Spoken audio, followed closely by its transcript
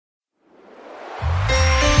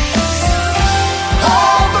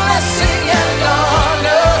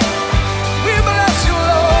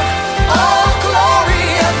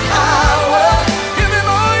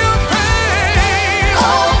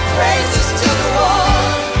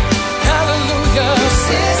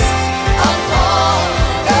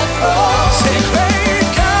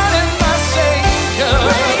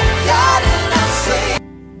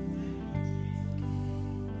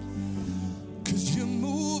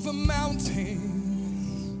move a mountain,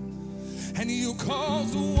 and you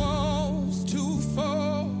cause the walls to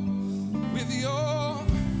fall with you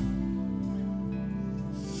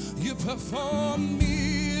perform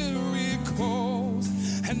miracles,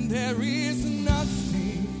 and there is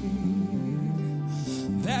nothing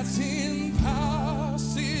that's impossible.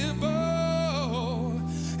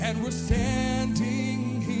 And we're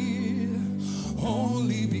standing here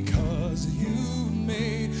only because you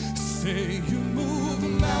made. Say you move a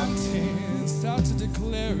mountain, start to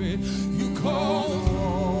declare it. You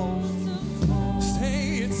call,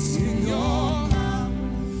 say it's in your,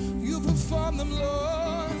 you perform them,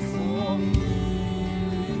 Lord,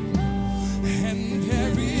 and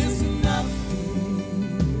there is nothing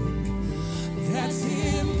that's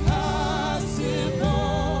impossible.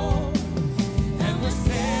 And we're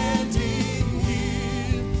standing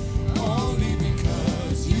here only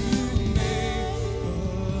because you made a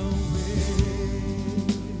way.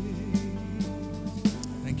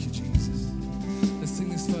 Thank you, Jesus. Let's sing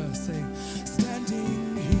this first. Say,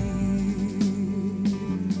 standing here,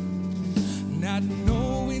 not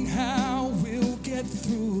knowing how we'll get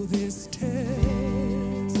through this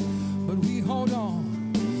test, but we hold on.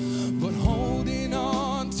 But holding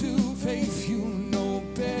on to faith, you know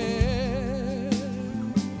best.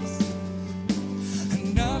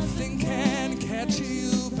 And nothing can catch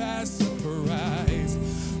you by surprise.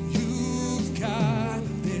 You've got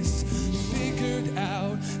this figured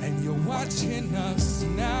out, and you're watching us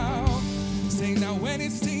now. Say now when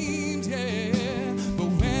it seems, yeah, but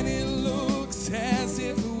when it looks as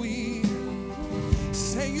if we,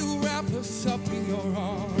 say you wrap us up in your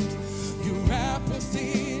arms. You wrap us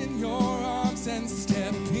in your arms and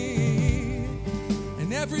step in.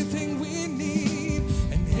 And everything we need,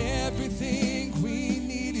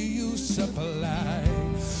 you supply.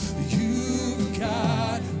 You've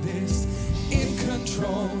got this in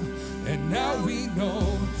control. And now we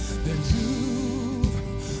know that you've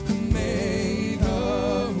made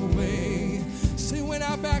a way. Say when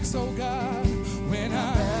our backs, oh God, when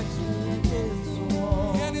our backs against the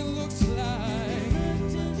wall, and it looks like,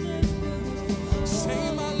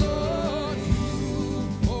 say my Lord, you,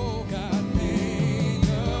 oh God, made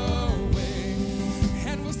a way.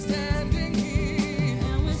 And we're standing here,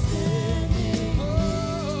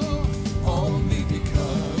 oh, only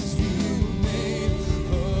because you made a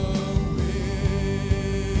way.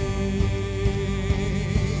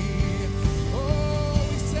 Oh,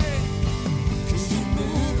 we say, 'cause you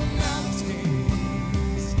move the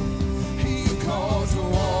mountains, you cause the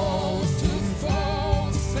walls to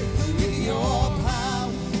fall. Say, in your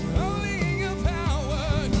power, only in your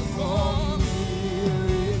power, you perform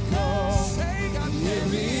miracles. Say, God,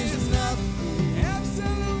 there is nothing,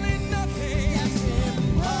 absolutely nothing that's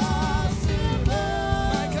impossible.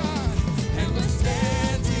 My God, and we're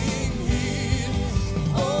standing here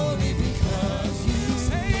only because you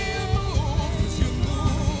say you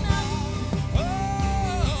move. Oh,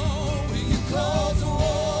 you cause the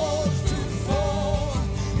walls to fall.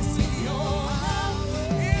 It's in your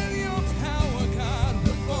power, God,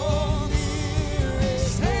 perform miracles.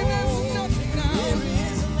 Say there's nothing now, there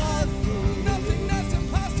is nothing that's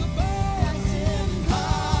impossible.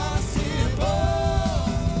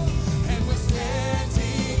 And we're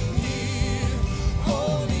standing here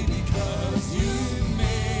only because you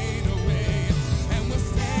made a way. And we're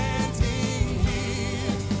standing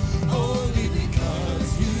here only because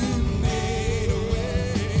you made a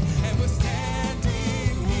way. And we're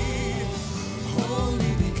standing here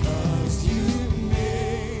only because you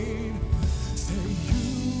made, say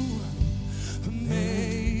you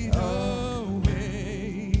made a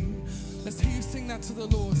way. Let's hear you sing that to the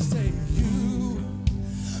Lord. Say you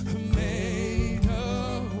made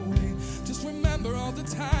a way. Just remember all the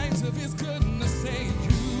times of his goodness. Say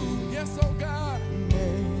you, yes, oh God,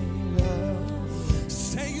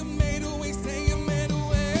 say you made a way. Say you made a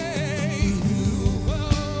way. You,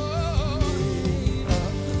 oh,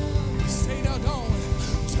 say no, don't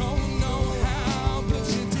know how, but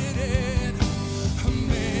you did it.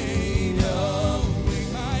 Made a way,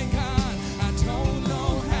 my God. I don't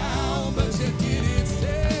know how, but you did it.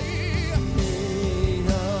 Say,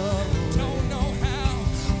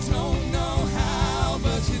 don't know how,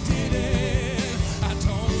 but you did it. I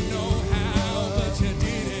don't know how, but you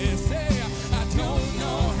did it.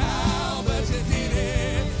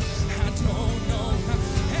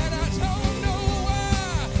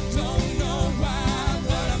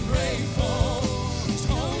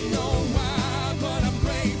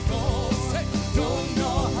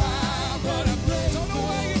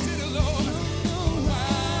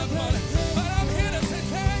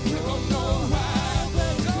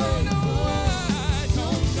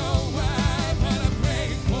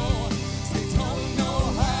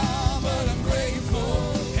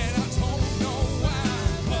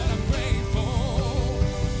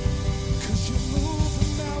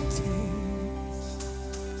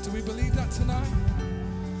 tonight?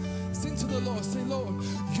 Sing to the Lord. Say, Lord,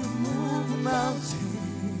 you move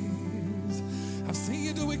mountains. I've seen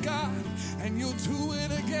you do it, God, and you'll do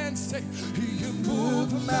it again. Say, you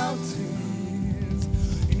move mountains.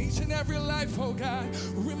 In each and every life, oh God,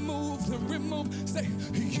 remove them, remove. Say,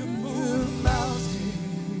 you move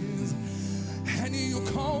mountains. And you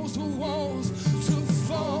cause the walls to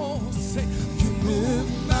fall. Say, you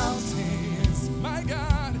move mountains, my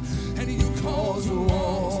God, and you cause the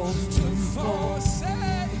walls to fall.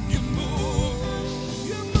 Say, you move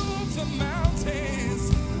the mountains,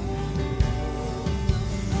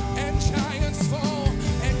 and giants fall,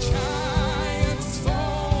 and giants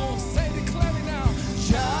fall. Say, declare it now.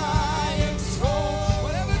 Giants fall.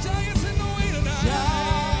 Whatever giants in the way tonight,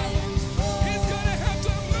 giants fall. He's gonna have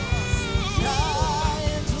to move.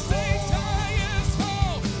 Giants say, giants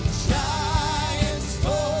fall. Giants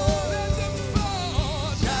fall. Let them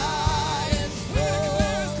fall. Giants fall. We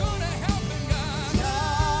declare it's gonna happen, God.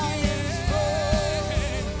 Giants fall.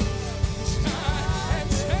 And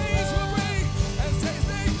chains will break. And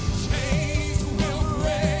chains will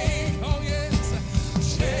break. Oh yes,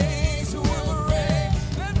 chains will break.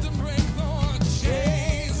 Let them break, Lord.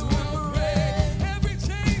 Chains will break. Every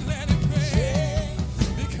chain, let it break.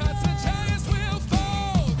 Because the giants will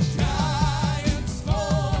fall. Giants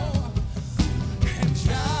fall. And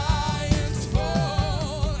giants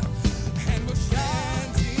fall. And we're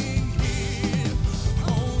standing here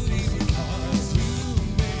only because you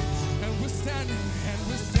made. And we're standing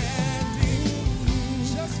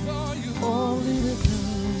just for you. Only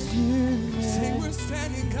because you made. Say, we're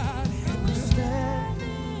standing, God, and we're standing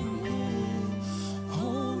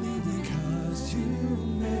only because you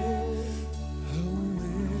made a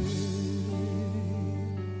way.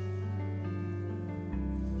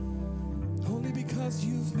 Only because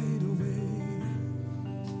you've made a way.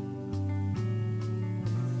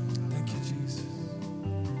 Thank you, Jesus.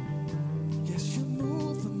 Yes, you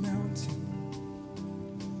move the mountain.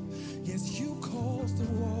 Yes, you cause the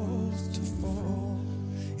walls to fall.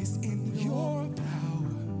 It's in your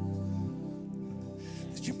power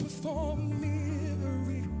that you perform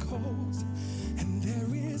miracles, and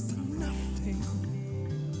there is nothing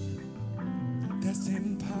that's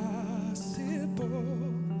impossible.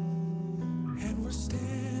 And we're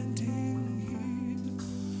standing here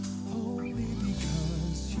only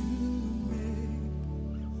because you made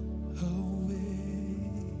a way.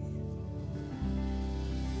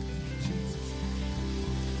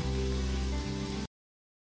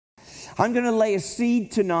 I'm going to lay a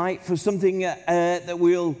seed tonight for something that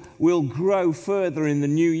will grow further in the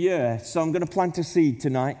new year. So I'm going to plant a seed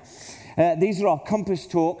tonight. These are our compass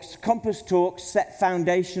talks. Compass talks set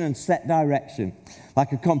foundation and set direction,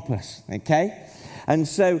 like a compass, okay? And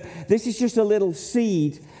so this is just a little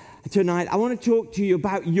seed tonight. I want to talk to you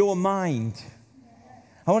about your mind.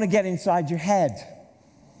 I want to get inside your head.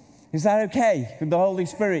 Is that okay with the Holy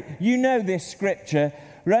Spirit? You know this scripture.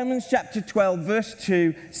 Romans chapter 12, verse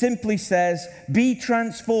 2 simply says, be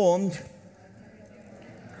transformed.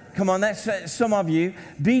 Come on, that's some of you.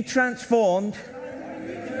 Be transformed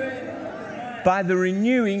by the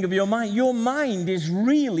renewing of your mind. Your mind is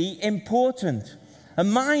really important. A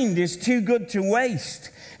mind is too good to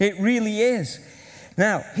waste. It really is.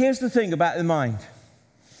 Now, here's the thing about the mind.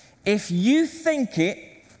 If you think it,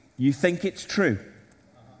 you think it's true.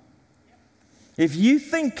 If you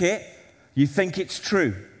think it, you think it's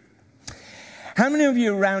true. How many of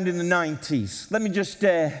you were around in the 90s? Let me just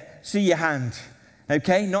see your hand.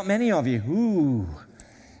 Okay, not many of you. Ooh.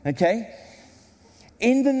 Okay.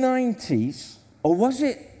 In the 90s, or was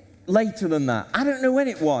it later than that? I don't know when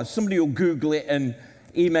it was. Somebody will Google it and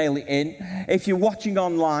email it in. If you're watching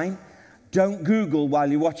online, don't Google while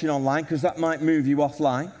you're watching online, because that might move you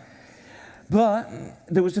offline. But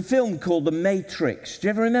there was a film called The Matrix. Do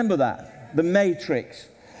you ever remember that? The Matrix.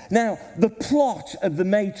 Now, the plot of The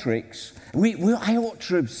Matrix, I ought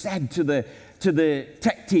to have said to the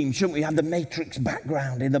tech team, shouldn't we, have the Matrix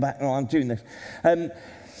background in the background? I'm doing this.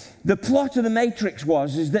 The plot of The Matrix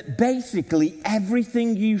is that basically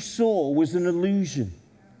everything you saw was an illusion.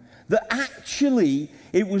 That actually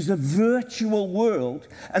it was a virtual world,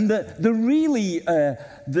 and the really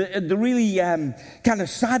kind of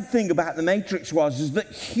sad thing about The Matrix is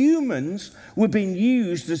that humans were being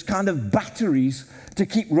used as kind of batteries to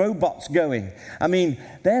keep robots going. I mean,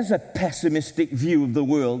 there's a pessimistic view of the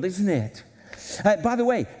world, isn't it? By the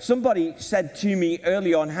way, somebody said to me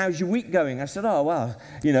early on, how's your week going? I said, oh, well,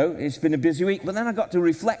 it's been a busy week. But then I got to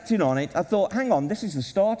reflecting on it. I thought, hang on, this is the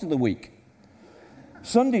start of the week.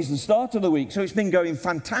 Sunday's the start of the week, so it's been going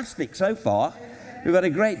fantastic so far. We've had a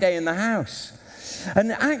great day in the house.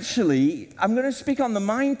 And actually, I'm going to speak on the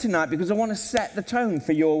mind tonight because I want to set the tone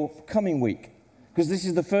for your coming week, because this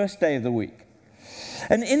is the first day of the week.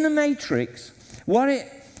 And in the Matrix, what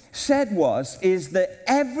it said is that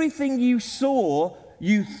everything you saw,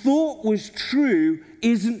 you thought was true,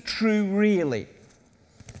 isn't true really.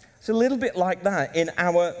 It's a little bit like that in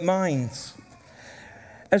our minds.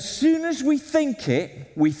 As soon as we think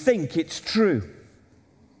it's true.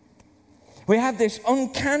 We have this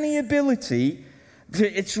uncanny ability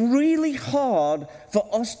that it's really hard for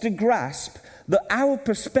us to grasp that our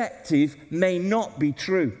perspective may not be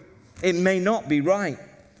true. It may not be right.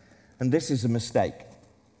 And this is a mistake.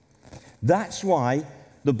 That's why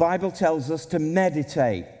the Bible tells us to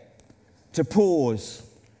meditate, to pause,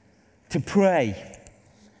 to pray,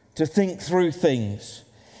 to think through things.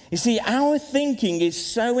 You see, our thinking is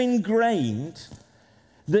so ingrained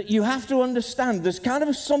that you have to understand there's kind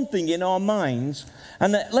of something in our minds.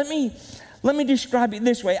 And let me describe it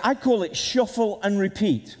this way. I call it shuffle and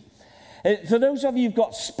repeat. For those of you who've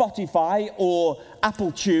got Spotify or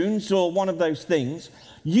Apple Tunes or one of those things,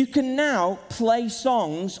 you can now play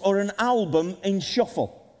songs or an album in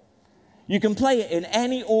shuffle. You can play it in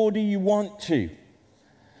any order you want to.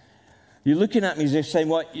 You're looking at me as if saying,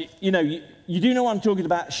 well, you do know what I'm talking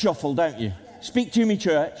about, shuffle, don't you? Speak to me,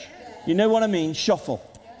 church. You know what I mean, shuffle.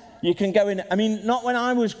 You can go in, not when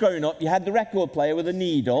I was growing up, you had the record player with a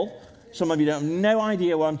needle. Some of you don't have no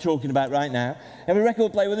idea what I'm talking about right now. You have a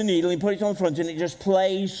record player with a needle, and you put it on the front, and it just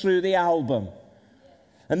plays through the album.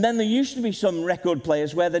 And then there used to be some record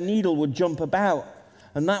players where the needle would jump about,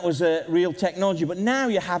 and that was a real technology. But now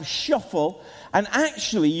you have shuffle, and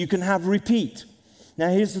actually you can have repeat. Now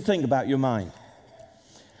here's the thing about your mind.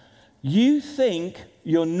 You think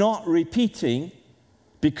you're not repeating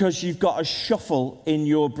because you've got a shuffle in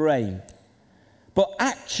your brain. But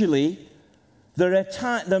actually,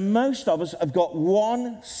 most of us have got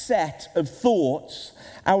one set of thoughts.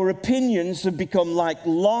 Our opinions have become like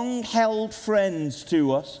long-held friends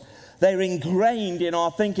to us. They're ingrained in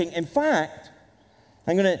our thinking. In fact,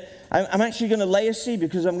 I'm actually going to lay a seed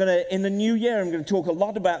because in the new year, I'm going to talk a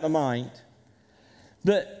lot about the mind.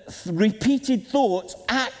 That repeated thoughts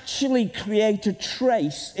actually create a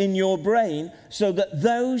trace in your brain so that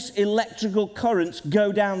those electrical currents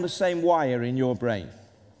go down the same wire in your brain.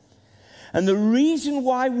 And the reason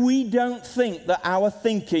why we don't think that our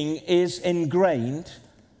thinking is ingrained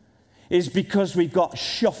is because we've got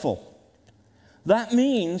shuffle. That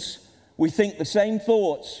means we think the same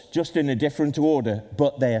thoughts, just in a different order,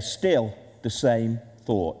 but they are still the same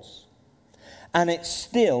thoughts. And it's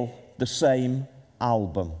still the same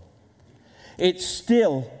album. It's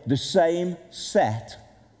still the same set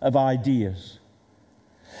of ideas.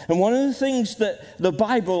 And one of the things that the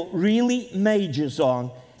Bible really majors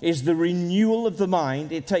on is the renewal of the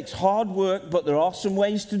mind. It takes hard work, but there are some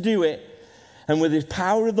ways to do it. And with the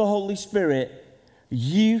power of the Holy Spirit,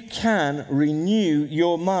 you can renew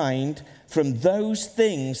your mind from those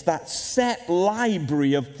things, that set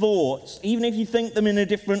library of thoughts, even if you think them in a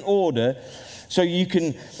different order, so you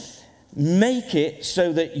can make it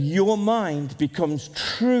so that your mind becomes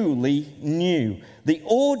truly new. The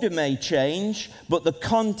order may change, but the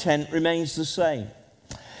content remains the same.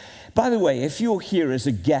 By the way, if you're here as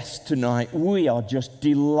a guest tonight, we are just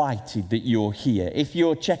delighted that you're here. If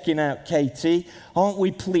you're checking out KT, aren't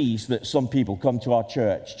we pleased that some people come to our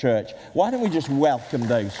church? Why don't we just welcome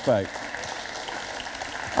those folks?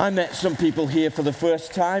 I met some people here for the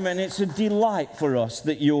first time, and it's a delight for us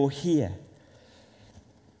that you're here.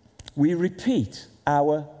 We repeat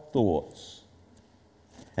our thoughts,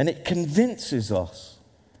 and it convinces us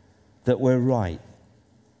that we're right.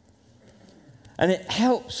 And it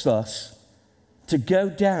helps us to go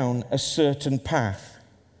down a certain path.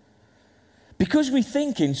 Because we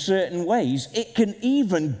think in certain ways, it can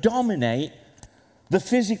even dominate the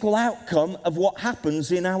physical outcome of what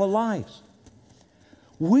happens in our lives.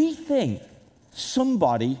 We think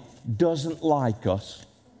somebody doesn't like us.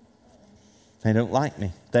 They don't like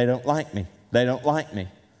me. They don't like me. They don't like me.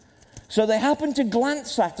 So they happen to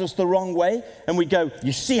glance at us the wrong way, and we go,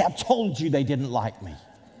 you see, I told you they didn't like me.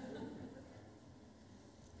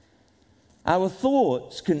 Our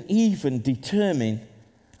thoughts can even determine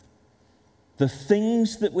the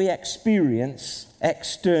things that we experience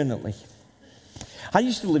externally. I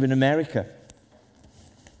used to live in America.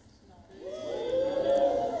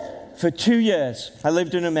 For 2 years, I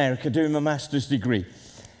lived in America doing my master's degree.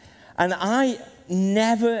 And I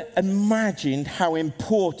never imagined how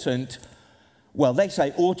important, well, they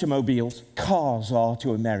say automobiles, cars are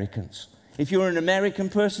to Americans. If you're an American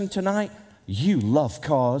person tonight, you love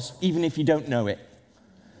cars, even if you don't know it.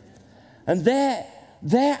 And there,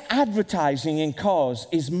 their advertising in cars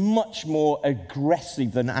is much more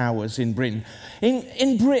aggressive than ours in Britain.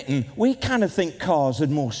 In Britain, we kind of think cars are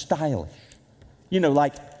more stylish. You know,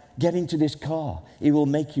 like, get into this car. It will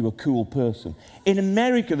make you a cool person. In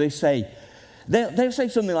America, they'll say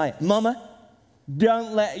something like, Mama,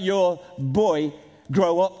 don't let your boy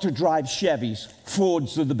grow up to drive Chevys.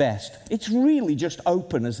 Fords are the best. It's really just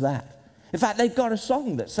open as that. In fact, they've got a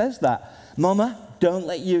song that says that. Mama, don't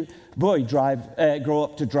let your boy grow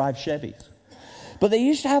up to drive Chevys. But they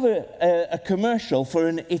used to have a commercial for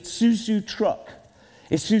an Isuzu truck.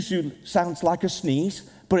 Isuzu sounds like a sneeze,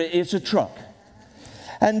 but it's a truck.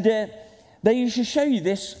 And they used to show you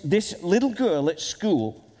this little girl at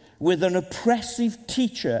school with an oppressive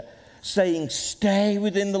teacher saying, stay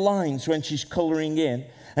within the lines when she's coloring in.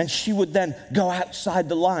 And she would then go outside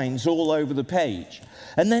the lines all over the page.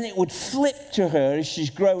 And then it would flip to her as she's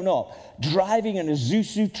grown up, driving an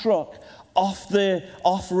Isuzu truck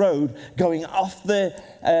off-road, going off the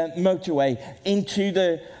motorway into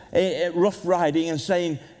the rough riding and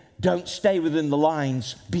saying, don't stay within the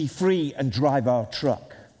lines, be free and drive our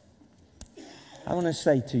truck. I want to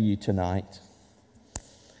say to you tonight,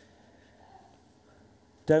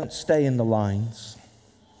 don't stay in the lines.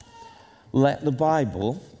 Let the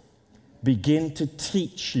Bible begin to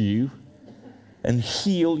teach you and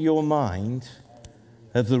heal your mind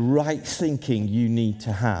of the right thinking you need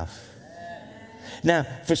to have. Now,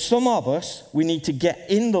 for some of us, we need to get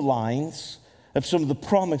in the lines of some of the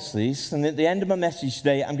promises. And at the end of my message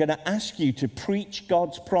today, I'm going to ask you to preach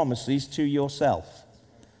God's promises to yourself.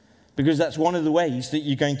 Because that's one of the ways that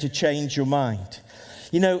you're going to change your mind.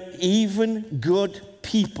 You know, even good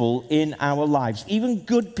people in our lives, even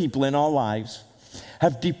good people in our lives,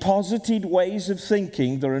 have deposited ways of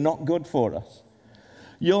thinking that are not good for us.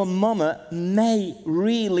 Your mama may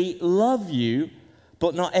really love you,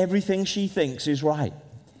 but not everything she thinks is right.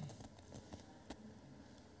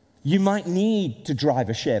 You might need to drive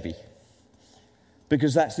a Chevy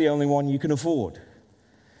because that's the only one you can afford.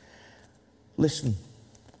 Listen,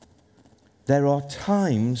 there are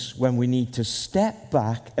times when we need to step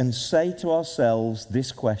back and say to ourselves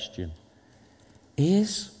this question: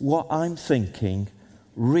 is what I'm thinking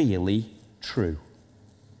really true?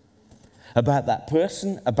 About that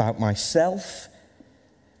person, about myself.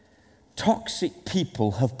 Toxic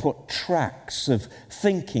people have put tracks of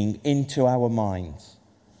thinking into our minds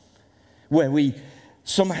where we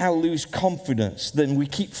somehow lose confidence, then we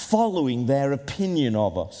keep following their opinion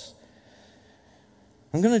of us.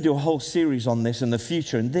 I'm going to do a whole series on this in the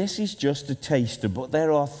future, and this is just a taster, but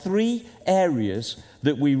there are 3 areas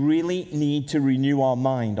that we really need to renew our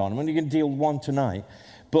mind on. I'm only going to deal with one tonight,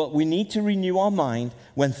 but we need to renew our mind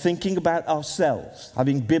when thinking about ourselves,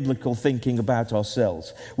 having biblical thinking about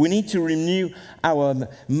ourselves. We need to renew our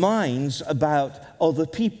minds about other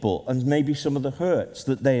people and maybe some of the hurts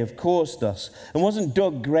that they have caused us. And wasn't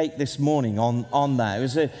Doug great this morning on that? It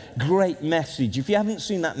was a great message. If you haven't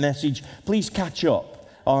seen that message, please catch up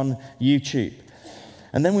on YouTube.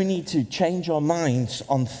 And then we need to change our minds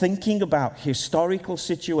on thinking about historical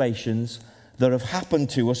situations that have happened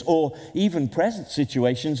to us, or even present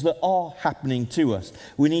situations that are happening to us.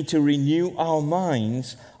 We need to renew our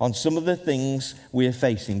minds on some of the things we're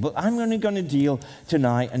facing. But I'm only going to deal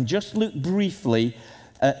tonight and just look briefly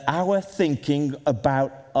at our thinking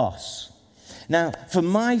about us. Now, for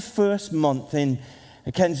my first month in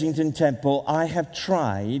Kensington Temple, I have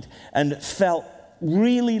tried and felt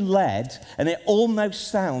really led, and it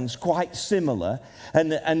almost sounds quite similar.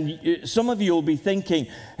 And some of you will be thinking,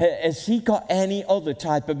 has he got any other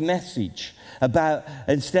type of message about,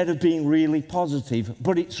 instead of being really positive?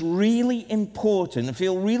 But it's really important. I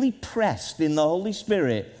feel really pressed in the Holy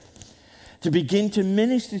Spirit to begin to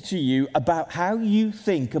minister to you about how you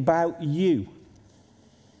think about you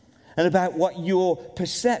and about what your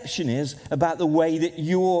perception is about the way that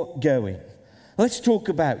you're going. Let's talk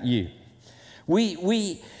about you.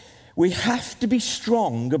 We have to be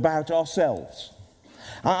strong about ourselves.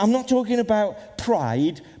 I'm not talking about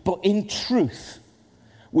pride, but in truth.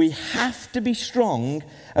 We have to be strong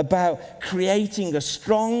about creating a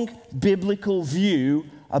strong biblical view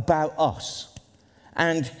about us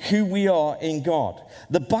and who we are in God.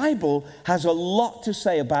 The Bible has a lot to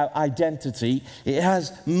say about identity. It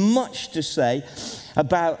has much to say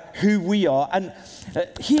about who we are. And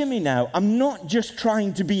hear me now, I'm not just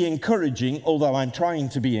trying to be encouraging, although I'm trying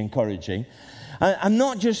to be encouraging. I'm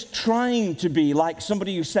not just trying to be like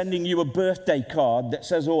somebody who's sending you a birthday card that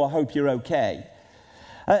says, oh, I hope you're okay.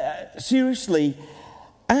 Seriously,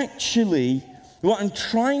 actually, what I'm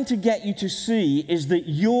trying to get you to see is that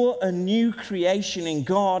you're a new creation in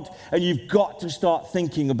God, and you've got to start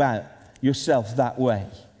thinking about yourself that way.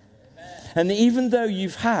 And even though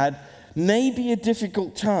you've had maybe a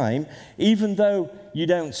difficult time, even though you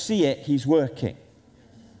don't see it, he's working.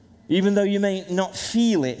 Even though you may not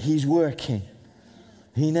feel it, he's working.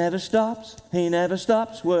 He never stops. He never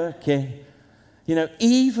stops working. You know,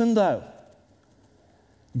 even though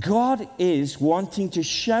God is wanting to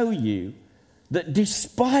show you that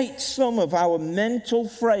despite some of our mental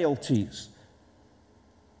frailties,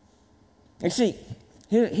 you see,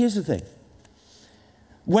 here's the thing.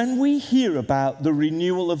 When we hear about the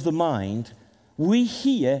renewal of the mind, we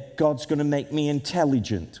hear God's going to make me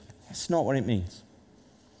intelligent. That's not what it means.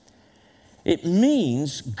 It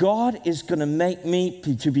means God is going to make me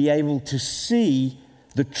to be able to see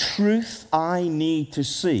the truth I need to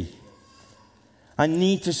see. I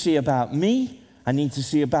need to see about me, I need to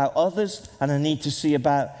see about others, and I need to see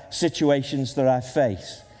about situations that I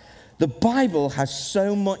face. The Bible has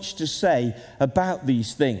so much to say about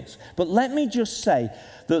these things. But let me just say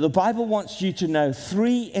that the Bible wants you to know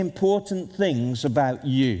 3 important things about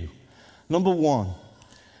you. Number 1,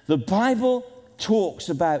 the Bible talks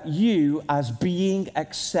about you as being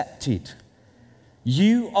accepted.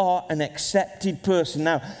 You are an accepted person.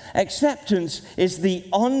 Now, acceptance is the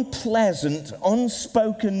unpleasant,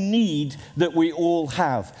 unspoken need that we all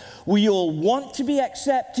have. We all want to be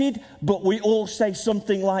accepted, but we all say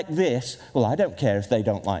something like this: well, I don't care if they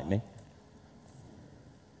don't like me.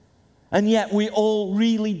 And yet we all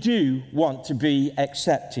really do want to be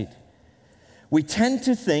accepted. We tend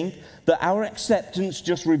to think that our acceptance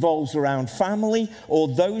just revolves around family or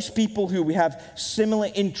those people who we have similar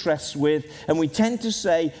interests with, and we tend to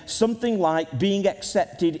say something like being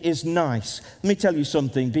accepted is nice. Let me tell you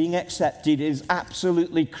something, being accepted is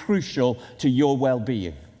absolutely crucial to your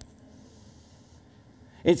well-being.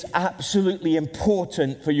 It's absolutely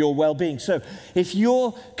important for your well-being. So if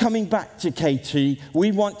you're coming back to KT,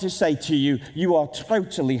 we want to say to you, you are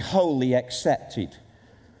totally, wholly accepted.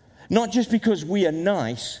 Not just because we are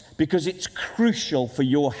nice, because it's crucial for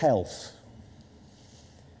your health.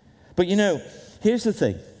 But you know, here's the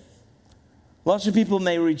thing. Lots of people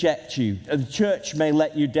may reject you, and the church may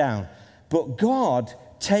let you down, but God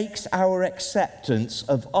takes our acceptance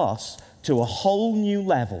of us to a whole new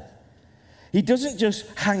level. He doesn't just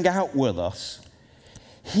hang out with us.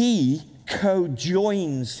 He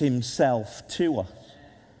co-joins himself to us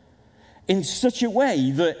in such a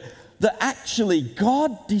way that actually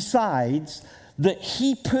God decides that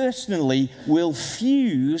he personally will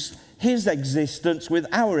fuse his existence with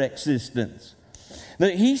our existence.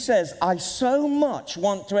 That he says, I so much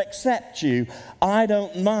want to accept you, I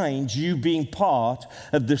don't mind you being part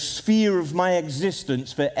of the sphere of my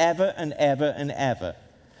existence forever and ever and ever.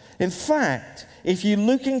 In fact, if you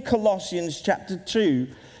look in Colossians chapter 2,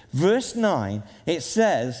 verse 9, it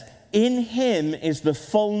says, in him is the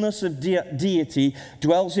fullness of deity,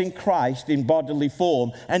 dwells in Christ in bodily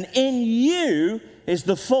form, and in you is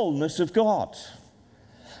the fullness of God.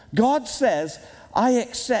 God says, I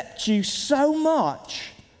accept you so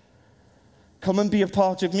much. Come and be a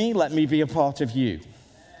part of me, let me be a part of you.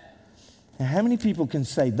 Now, how many people can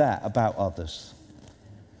say that about others?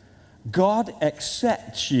 God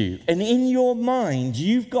accepts you, and in your mind,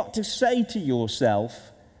 you've got to say to yourself,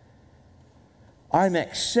 I'm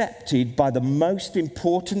accepted by the most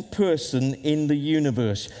important person in the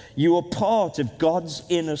universe. You are part of God's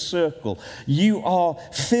inner circle. You are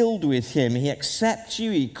filled with him. He accepts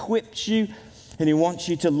you, he equips you, and he wants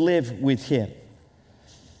you to live with him.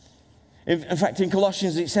 In fact, in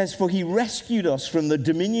Colossians it says, for he rescued us from the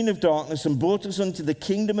dominion of darkness and brought us unto the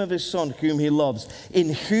kingdom of his Son, whom he loves,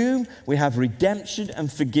 in whom we have redemption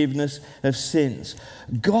and forgiveness of sins.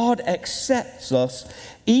 God accepts us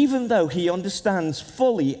even though he understands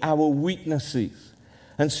fully our weaknesses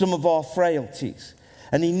and some of our frailties.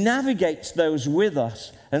 And he navigates those with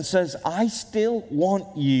us and says, I still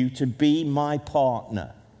want you to be my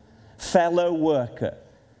partner, fellow worker.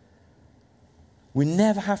 We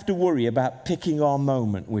never have to worry about picking our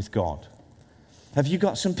moment with God. Have you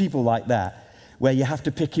got some people like that, where you have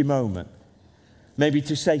to pick your moment? Maybe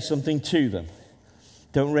to say something to them.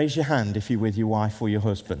 Don't raise your hand if you're with your wife or your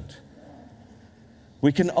husband.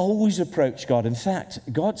 We can always approach God. In fact,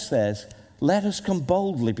 God says, let us come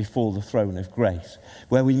boldly before the throne of grace,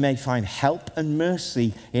 where we may find help and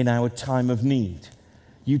mercy in our time of need.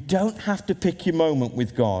 You don't have to pick your moment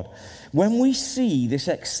with God. When we see this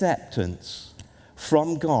acceptance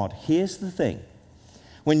from God, here's the thing.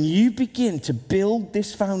 When you begin to build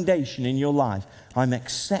this foundation in your life, I'm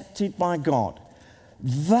accepted by God,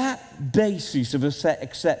 that basis of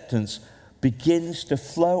acceptance begins to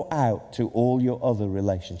flow out to all your other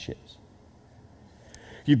relationships.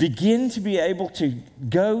 You begin to be able to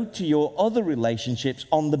go to your other relationships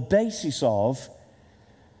on the basis of,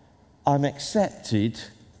 I'm accepted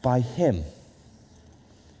by him.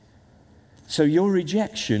 So your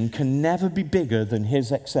rejection can never be bigger than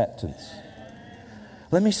his acceptance.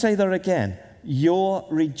 Let me say that again. Your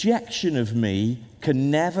rejection of me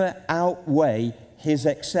can never outweigh his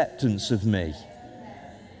acceptance of me.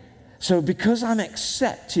 So because I'm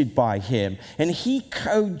accepted by him and he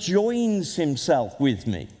co-joins himself with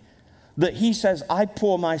me, that he says, I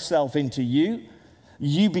pour myself into you,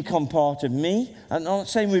 you become part of me. I'm not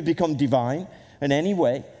saying we become divine in any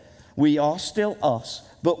way. We are still us,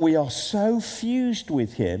 but we are so fused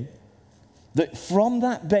with him that from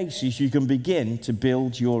that basis you can begin to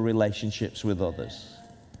build your relationships with others.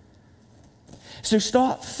 So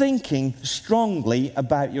start thinking strongly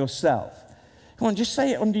about yourself. Come on, just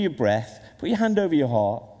say it under your breath. Put your hand over your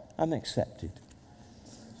heart. I'm accepted.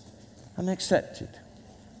 I'm accepted.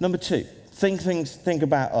 Number 2, think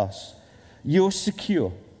about us. You're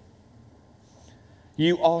secure.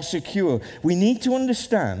 You are secure. We need to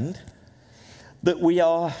understand that we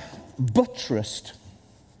are buttressed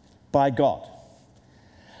by God.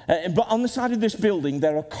 But on the side of this building,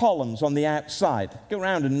 there are columns on the outside. Go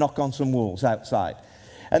around and knock on some walls outside.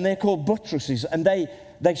 And they're called buttresses, and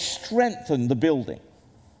they strengthen the building.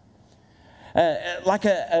 Like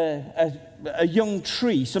a young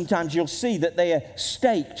tree, sometimes you'll see that they are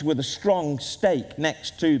staked with a strong stake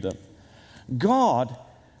next to them. God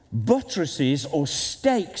buttresses or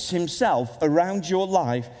stakes himself around your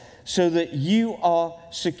life so that you are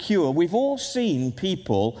secure. We've all seen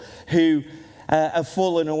people who have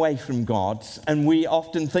fallen away from God, and we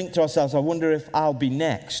often think to ourselves, I wonder if I'll be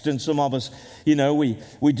next. And some of us,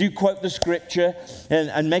 we do quote the scripture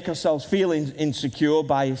and make ourselves feel insecure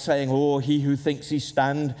by saying, oh, he who thinks he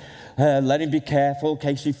stand, let him be careful in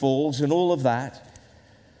case he falls, and all of that.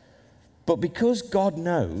 But because God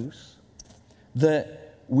knows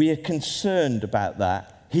that we are concerned about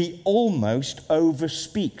that, he almost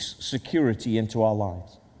overspeaks security into our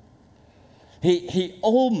lives. He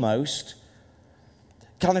almost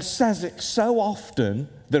kind of says it so often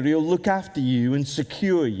that he'll look after you and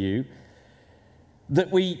secure you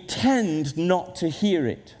that we tend not to hear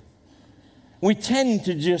it. We tend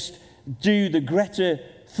to just do the Greta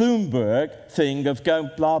Thunberg thing of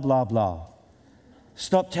go blah, blah, blah.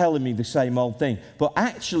 Stop telling me the same old thing. But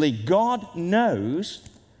actually, God knows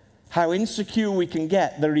how insecure we can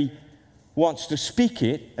get, that he wants to speak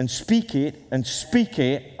it and speak it and speak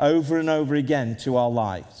it over and over again to our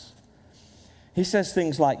lives. He says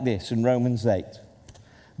things like this in Romans 8.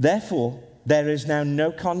 Therefore, there is now no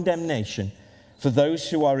condemnation for those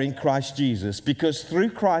who are in Christ Jesus, because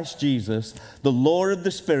through Christ Jesus, the law of the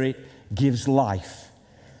Spirit gives life.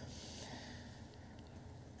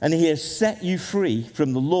 And he has set you free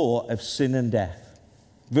from the law of sin and death.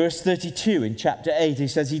 Verse 32 in chapter 8, he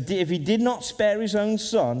says, if he did not spare his own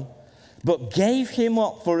son, but gave him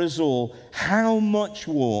up for us all, how much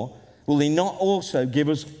more will he not also give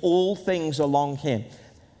us all things along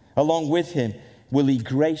with him? Will he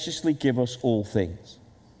graciously give us all things?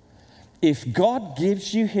 If God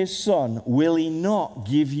gives you his son, will he not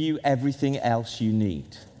give you everything else you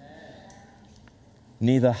need?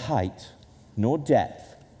 Neither height, nor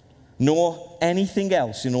depth, nor anything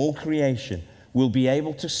else in all creation will be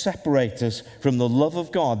able to separate us from the love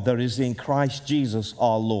of God that is in Christ Jesus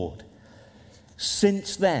our Lord.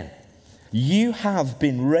 Since then, you have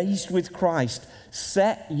been raised with Christ.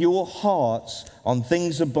 Set your hearts on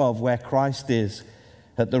things above, where Christ is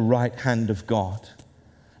at the right hand of God.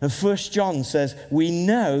 And 1 John says, we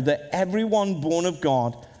know that everyone born of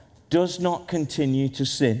God does not continue to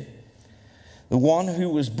sin. The one who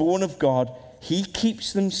was born of God, he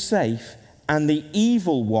keeps them safe, and the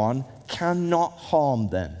evil one cannot harm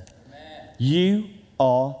them. Amen. You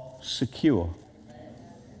are secure. Amen.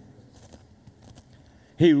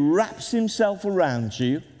 He wraps himself around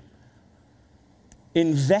you,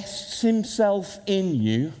 invests himself in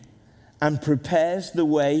you, and prepares the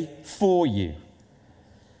way for you.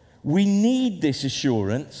 We need this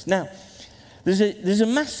assurance. Now, there's a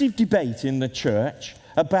massive debate in the church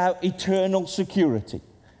about eternal security,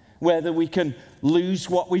 whether we can lose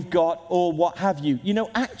what we've got or what have you.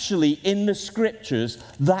 Actually, in the scriptures,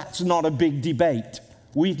 that's not a big debate.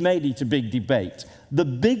 We've made it a big debate. The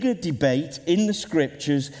bigger debate in the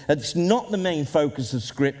scriptures, it's not the main focus of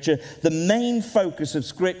scripture. The main focus of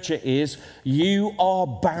scripture is you are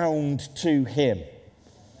bound to him.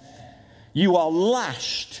 You are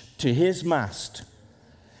lashed to his mast.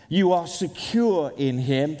 You are secure in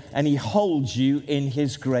him, and he holds you in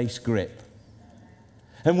his grace grip.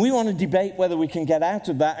 And we want to debate whether we can get out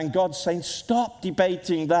of that. And God's saying, stop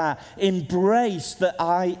debating that. Embrace that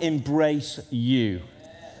I embrace you.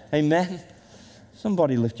 Amen?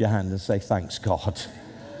 Somebody lift your hand and say, thanks, God.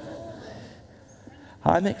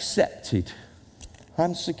 I'm accepted.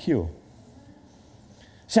 I'm secure.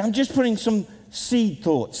 So I'm just putting some seed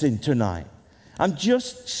thoughts in tonight. I'm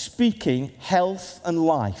just speaking health and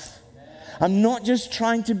life. I'm not just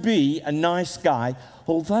trying to be a nice guy,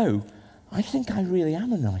 although I think I really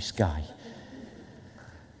am a nice guy.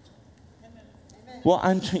 Well,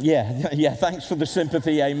 yeah, thanks for the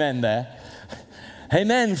sympathy, amen there.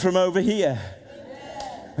 Amen from over here.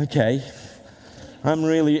 Okay, I'm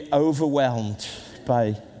really overwhelmed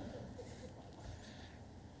by...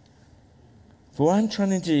 What I'm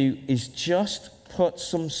trying to do is just put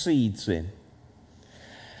some seeds in.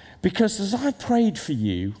 Because as I prayed for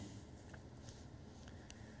you,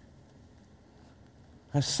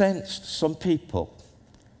 I sensed some people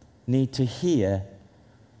need to hear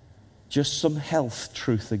just some health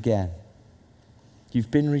truth again.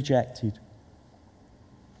 You've been rejected.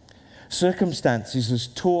 Circumstances has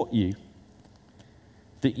taught you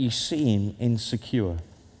that you seem insecure.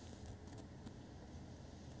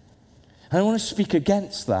 I want to speak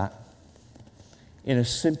against that in a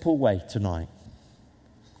simple way tonight.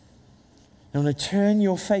 I want to turn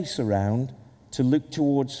your face around to look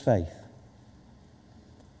towards faith.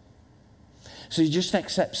 So you just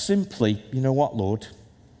accept simply, you know what, Lord?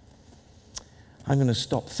 I'm going to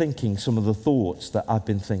stop thinking some of the thoughts that I've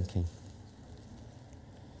been thinking.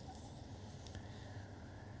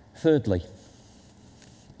 Thirdly,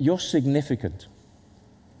 you're significant.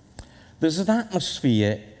 There's an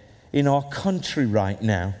atmosphere in our country right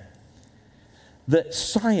now that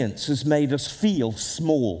science has made us feel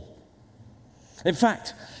small. In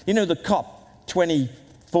fact, you know the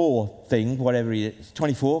COP24 thing, whatever it is,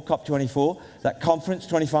 24, COP24, that conference,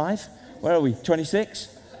 25, where are we,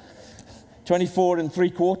 26? 24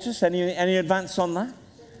 3/4, any advance on that?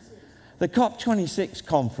 The COP26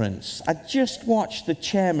 conference, I just watched the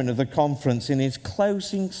chairman of the conference in his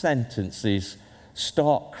closing sentences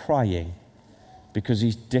start crying because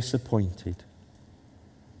he's disappointed.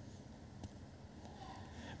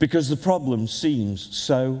 Because the problem seems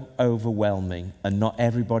so overwhelming and not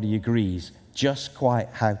everybody agrees just quite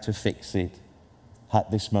how to fix it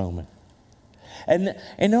at this moment. And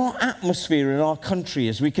in our atmosphere, in our country,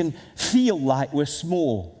 as we can feel like we're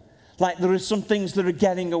small, like there are some things that are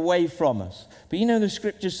getting away from us. But you know, the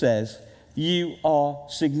scripture says, you are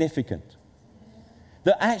significant.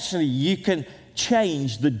 That actually you can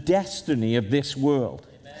change the destiny of this world.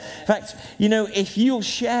 In fact, you know, if you'll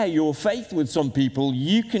share your faith with some people,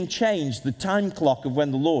 you can change the time clock of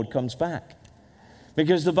when the Lord comes back.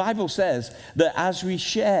 Because the Bible says that as we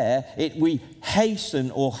share it, we hasten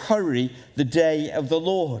or hurry the day of the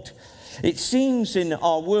Lord. It seems in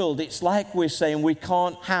our world, it's like we're saying we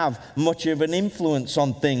can't have much of an influence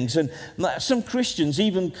on things. And some Christians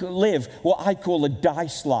even live what I call a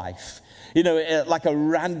dice life. You know, like a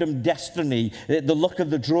random destiny, the luck of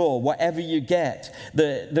the draw, whatever you get,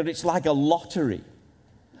 that it's like a lottery.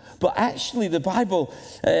 But actually the Bible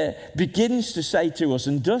begins to say to us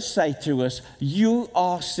and does say to us, you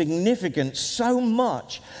are significant so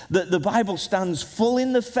much that the Bible stands full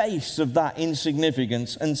in the face of that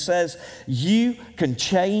insignificance and says, you can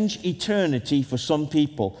change eternity for some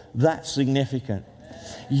people. That's significant.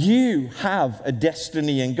 You have a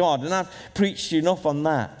destiny in God. And I've preached enough on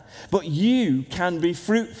that. But you can be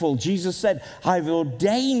fruitful. Jesus said, I've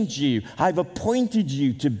ordained you, I've appointed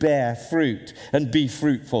you to bear fruit and be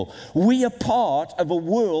fruitful. We are part of a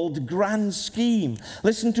world grand scheme.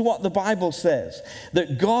 Listen to what the Bible says,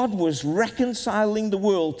 that God was reconciling the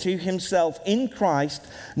world to himself in Christ,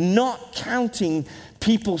 not counting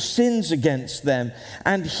people's sins against them.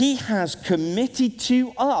 And he has committed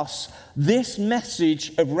to us this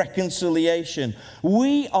message of reconciliation.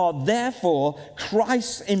 We are therefore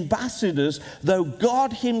Christ's ambassadors, though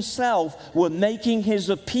God himself were making his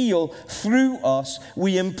appeal through us.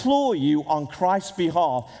 We implore you on Christ's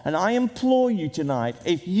behalf. And I implore you tonight,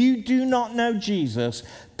 if you do not know Jesus,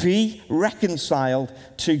 be reconciled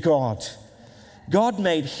to God. God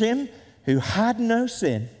made him who had no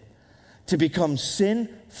sin to become sin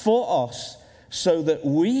for us, so that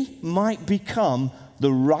we might become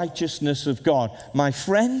the righteousness of God. My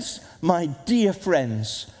friends, my dear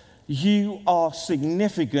friends, you are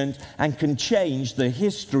significant and can change the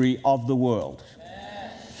history of the world.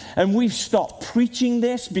 And we've stopped preaching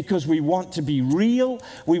this because we want to be real,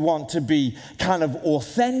 we want to be kind of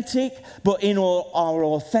authentic, but in our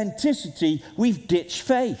authenticity, we've ditched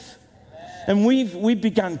faith. And we've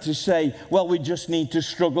begun to say, well, we just need to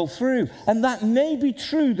struggle through. And that may be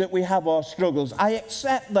true that we have our struggles. I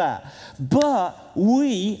accept that. But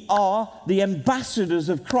we are the ambassadors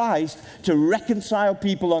of Christ to reconcile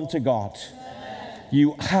people unto God.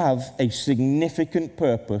 You have a significant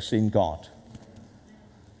purpose in God.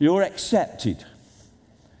 You're accepted.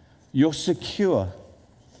 You're secure.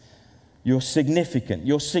 You're significant.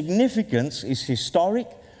 Your significance is historic.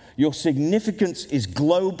 Your significance is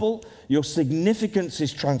global. Your significance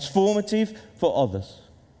is transformative for others.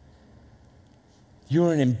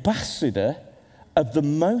 You're an ambassador of the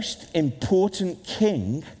most important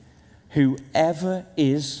king who ever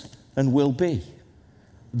is and will be.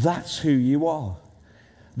 That's who you are.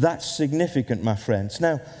 That's significant, my friends.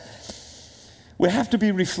 Now, we have to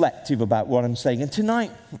be reflective about what I'm saying. And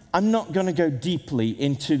tonight, I'm not going to go deeply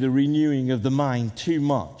into the renewing of the mind too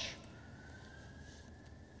much.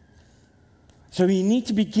 So you need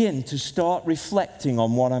to begin to start reflecting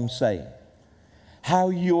on what I'm saying, how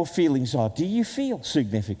your feelings are. Do you feel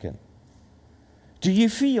significant? Do you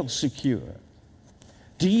feel secure?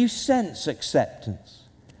 Do you sense acceptance?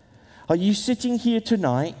 Are you sitting here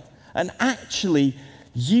tonight and actually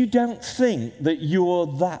you don't think that you're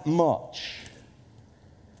that much?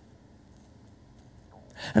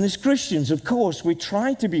 And as Christians, of course, we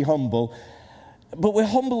try to be humble, but we're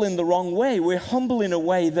humble in the wrong way. We're humble in a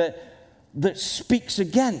way that speaks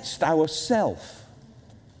against ourself.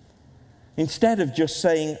 Instead of just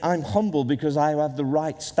saying, I'm humble because I have the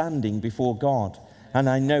right standing before God, and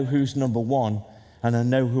I know who's number one, and I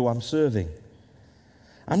know who I'm serving.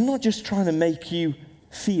 I'm not just trying to make you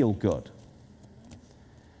feel good.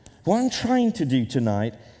 What I'm trying to do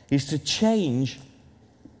tonight is to change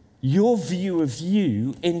your view of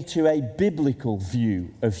you into a biblical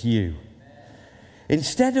view of you.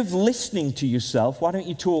 Instead of listening to yourself, why don't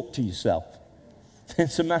you talk to yourself?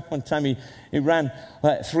 There's a man one time, he ran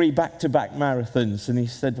 3 back-to-back marathons, and he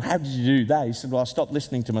said, how did you do that? He said, well, I stopped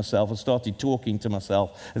listening to myself and started talking to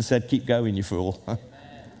myself and said, keep going, you fool.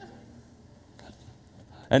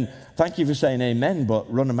 And thank you for saying amen, but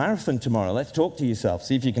run a marathon tomorrow. Let's talk to yourself,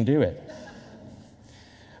 see if you can do it.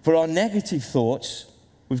 For our negative thoughts,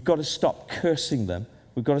 we've got to stop cursing them.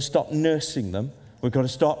 We've got to stop nursing them. We've got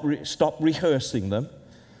to stop rehearsing them.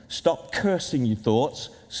 Stop cursing your thoughts.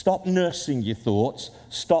 Stop nursing your thoughts.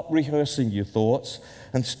 Stop rehearsing your thoughts.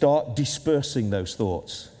 And start dispersing those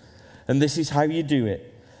thoughts. And this is how you do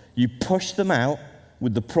it. You push them out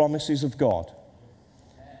with the promises of God.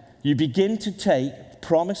 You begin to take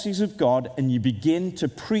promises of God and you begin to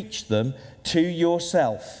preach them to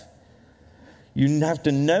yourself. You have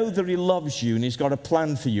to know that He loves you and He's got a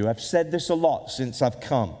plan for you. I've said this a lot since I've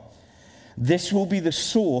come. This will be the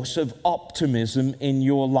source of optimism in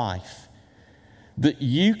your life. That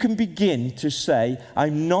you can begin to say,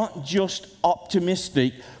 I'm not just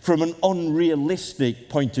optimistic from an unrealistic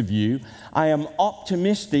point of view. I am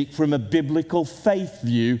optimistic from a biblical faith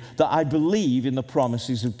view that I believe in the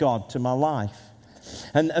promises of God to my life.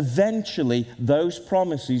 And eventually, those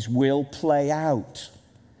promises will play out.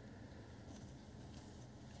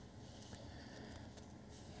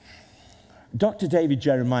 Dr. David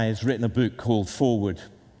Jeremiah has written a book called Forward.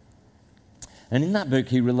 And in that book,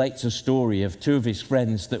 he relates a story of 2 of his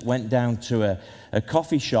friends that went down to a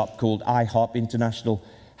coffee shop called IHOP, International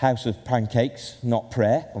House of Pancakes, not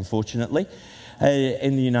prayer, unfortunately,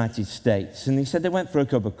 in the United States. And he said they went for a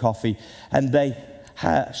cup of coffee, and they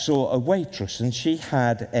saw a waitress, and she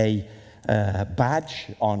had a badge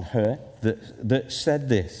on her that said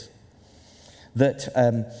this, that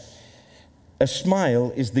a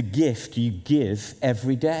smile is the gift you give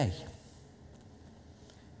every day.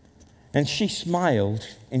 And she smiled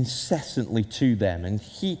incessantly to them, and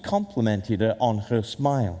he complimented her on her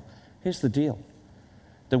smile. Here's the deal.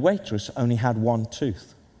 The waitress only had 1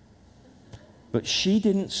 tooth. But she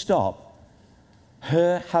didn't stop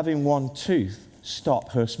her having 1 tooth,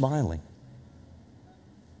 stop her smiling.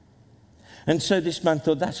 And so this man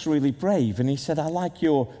thought, that's really brave. And he said, I like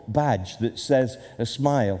your badge that says a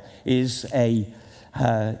smile is a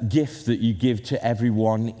gift that you give to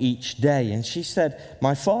everyone each day. And she said,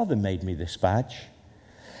 my father made me this badge.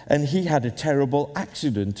 And he had a terrible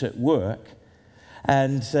accident at work.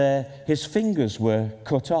 And his fingers were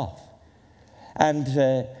cut off. And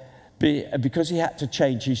because he had to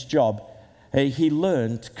change his job, he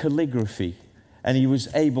learned calligraphy. And he was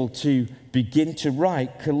able to begin to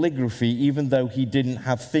write calligraphy even though he didn't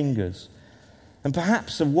have fingers. And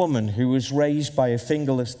perhaps a woman who was raised by a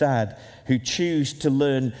fingerless dad who chooses to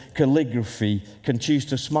learn calligraphy can choose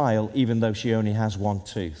to smile even though she only has 1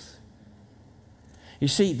 tooth. You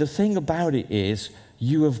see, the thing about it is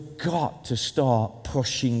you have got to start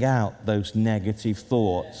pushing out those negative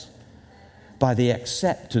thoughts by the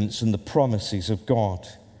acceptance and the promises of God.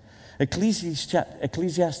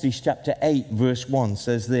 Ecclesiastes chapter 8, verse 1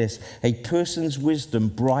 says this: a person's wisdom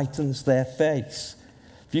brightens their face.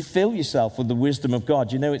 If you fill yourself with the wisdom of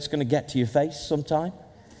God, you know it's going to get to your face sometime.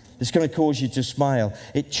 It's going to cause you to smile.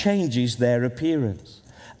 It changes their appearance.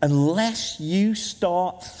 Unless you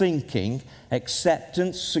start thinking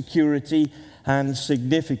acceptance, security, and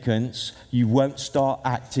significance, you won't start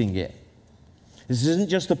acting it. This isn't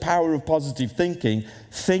just the power of positive thinking.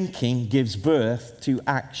 Thinking gives birth to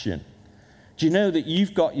action. Do you know that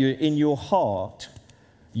you've got in your heart,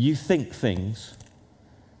 you think things.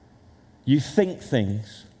 You think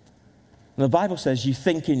things. And the Bible says you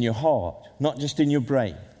think in your heart, not just in your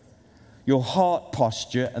brain. Your heart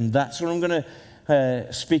posture, and that's what I'm going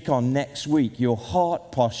to speak on next week. Your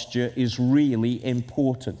heart posture is really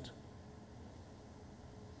important.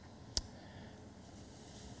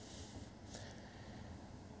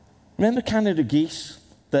 Remember Canada geese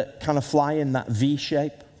that kind of fly in that V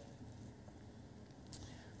shape?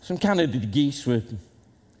 Some Canada geese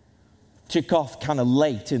took off kind of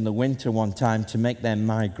late in the winter one time to make their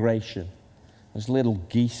migration. There's little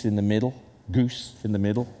goose in the middle,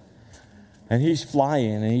 and he's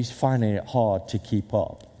flying and he's finding it hard to keep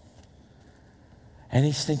up. And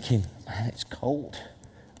he's thinking, man, it's cold.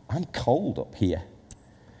 I'm cold up here.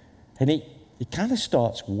 And he kind of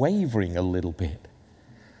starts wavering a little bit.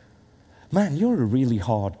 Man, you're a really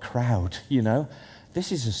hard crowd, you know.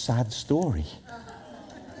 This is a sad story.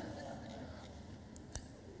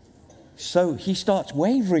 So he starts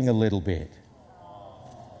wavering a little bit.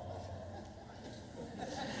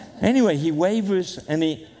 Anyway, he wavers and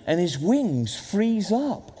his wings freeze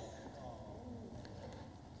up.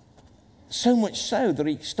 So much so that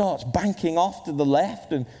he starts banking off to the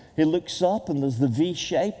left, and he looks up and there's the V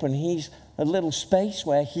shape, and he's a little space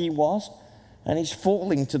where he was. And he's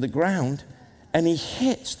falling to the ground, and he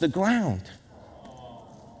hits the ground.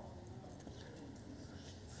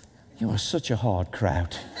 You are such a hard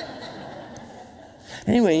crowd.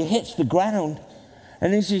 Anyway, he hits the ground,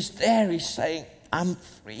 and as he's there, he's saying, I'm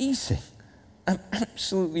freezing. I'm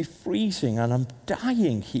absolutely freezing, and I'm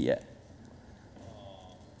dying here.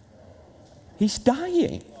 He's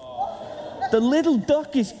dying. The little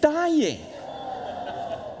duck is dying.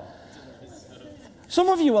 Some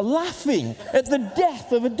of you are laughing at the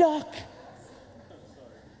death of a duck.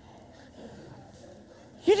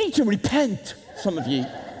 You need to repent, some of you.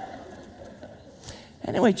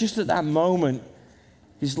 Anyway, just at that moment,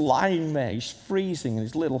 he's lying there, he's freezing, and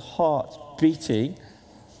his little heart's beating.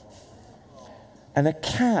 And a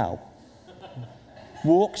cow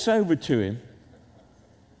walks over to him,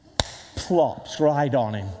 plops right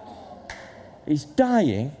on him. He's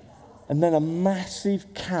dying, and then a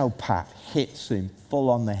massive cow pat hits him full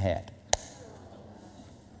on the head.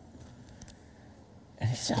 And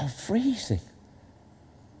he said, I'm freezing.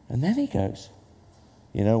 And then he goes,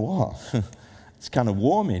 you know what? It's kind of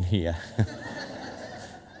warm in here.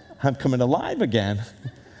 I'm coming alive again.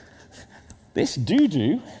 This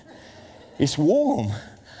doo-doo is warm.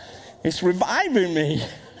 It's reviving me.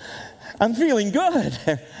 I'm feeling good.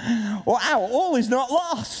 Wow, all is not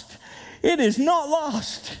lost. It is not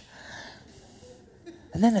lost.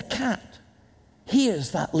 And then a cat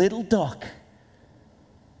hears that little duck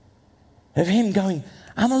of him going,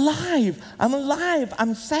 I'm alive,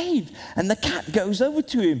 I'm saved. And the cat goes over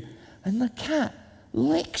to him, and the cat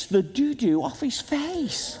licks the doo-doo off his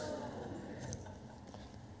face.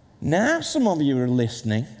 Now some of you are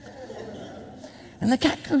listening. And the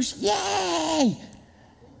cat goes, yay,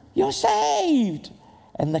 you're saved.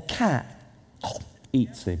 And the cat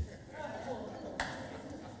eats him.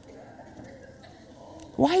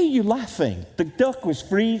 Why are you laughing? The duck was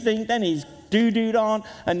freezing, then he's doo-dooed on,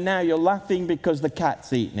 and now you're laughing because the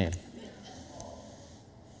cat's eating him.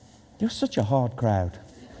 You're such a hard crowd.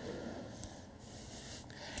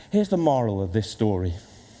 Here's the moral of this story.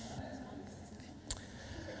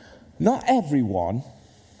 Not everyone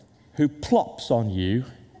who plops on you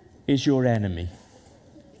is your enemy.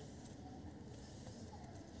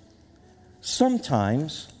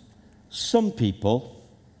 Sometimes, some people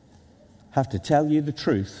have to tell you the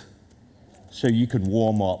truth so you can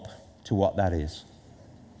warm up to what that is.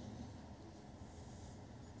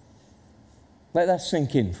 Let that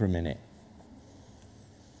sink in for a minute.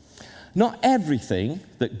 Not everything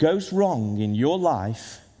that goes wrong in your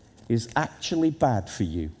life is actually bad for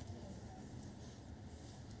you.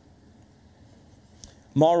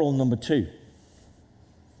 Moral number 2.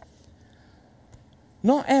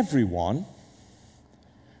 Not everyone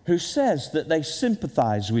who says that they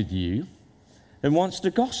sympathize with you and wants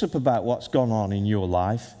to gossip about what's gone on in your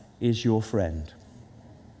life is your friend.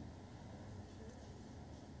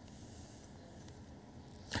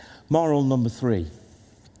 Moral number 3.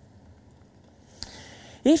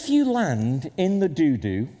 If you land in the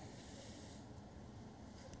doo-doo,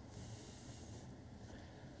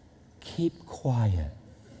 keep quiet.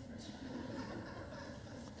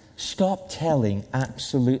 Stop telling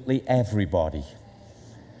absolutely everybody,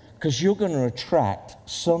 because you're going to attract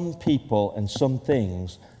some people and some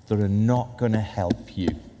things that are not going to help you.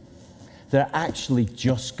 They're actually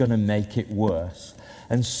just going to make it worse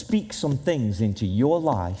and speak some things into your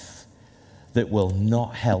life that will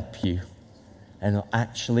not help you and will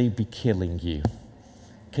actually be killing you.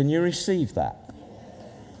 Can you receive that?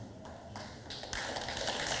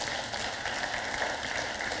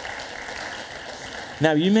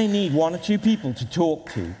 Now, you may need 1 or 2 people to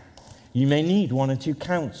talk to. You may need 1 or 2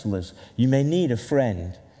 counselors. You may need a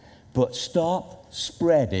friend. But stop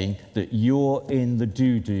spreading that you're in the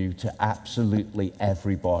doo-doo to absolutely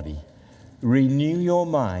everybody. Renew your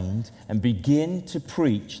mind and begin to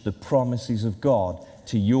preach the promises of God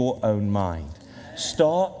to your own mind.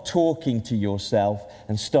 Start talking to yourself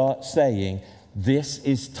and start saying, this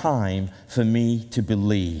is time for me to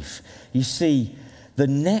believe. You see, the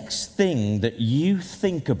next thing that you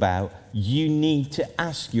think about, you need to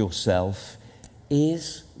ask yourself,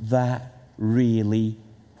 is that really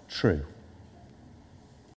true?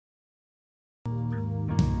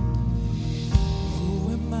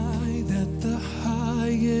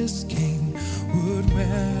 King would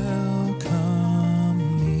welcome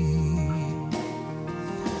me.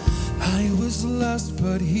 I was lost,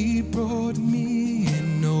 but he brought me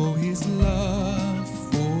in. Oh, his love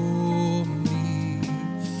for me.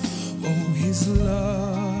 Oh, his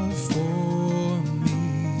love for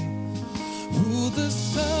me. Who the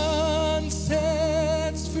sun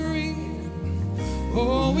sets free,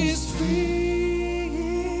 oh, is free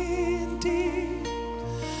indeed.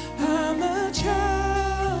 I'm a child.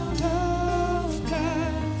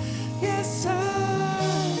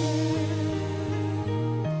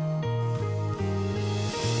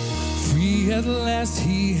 At last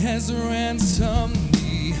he has ransomed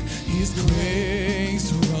me, his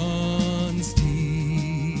grace runs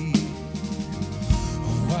deep.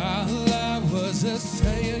 While I was a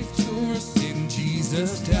slave to sin,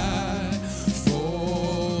 Jesus died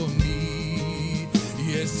for me.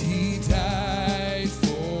 Yes, he died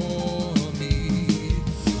for me.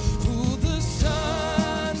 Who the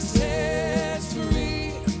Son sets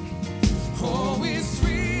free, oh, is free.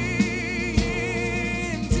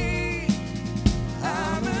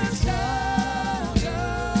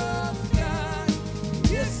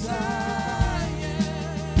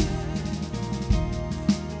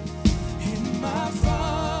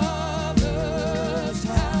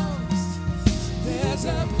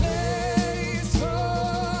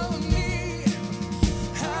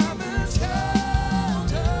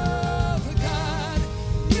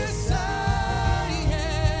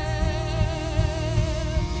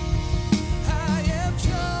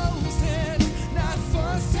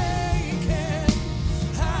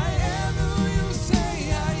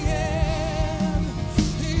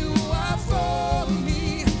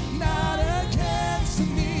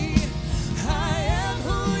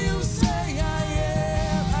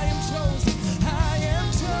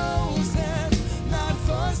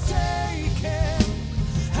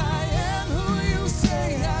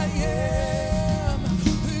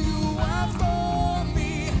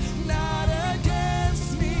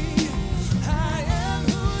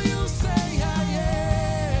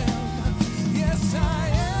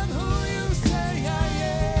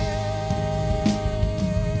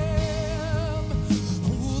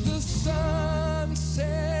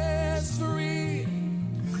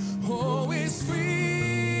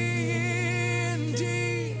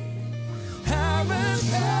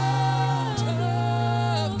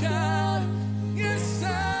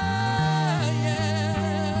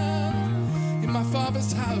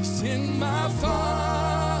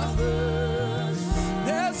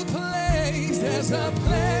 There's a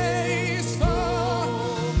place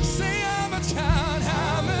for, say I'm a child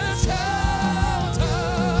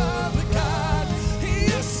of God.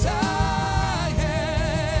 Yes, I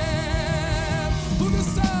am. Who the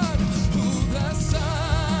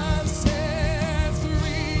Son sets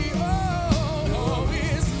free, oh,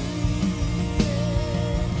 is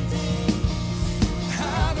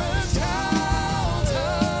I'm a child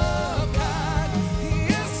of God.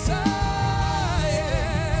 Yes, I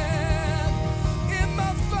am. In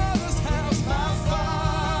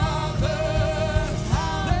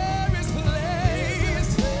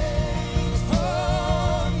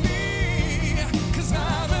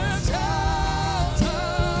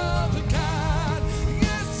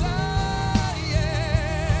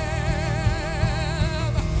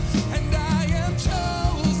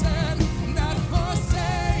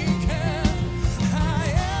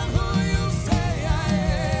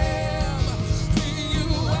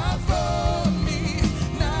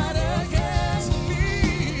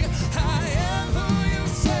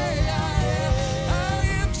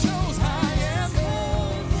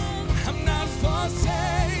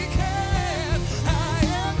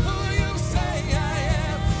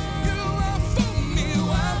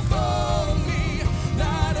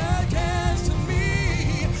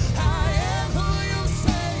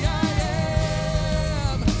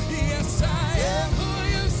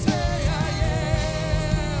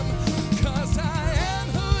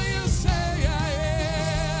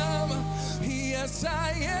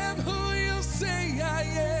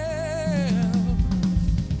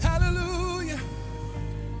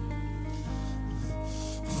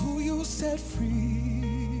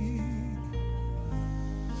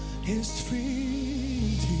is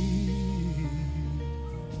free indeed.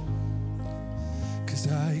 'Cause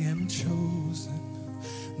I am chosen,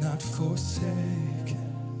 not forsaken.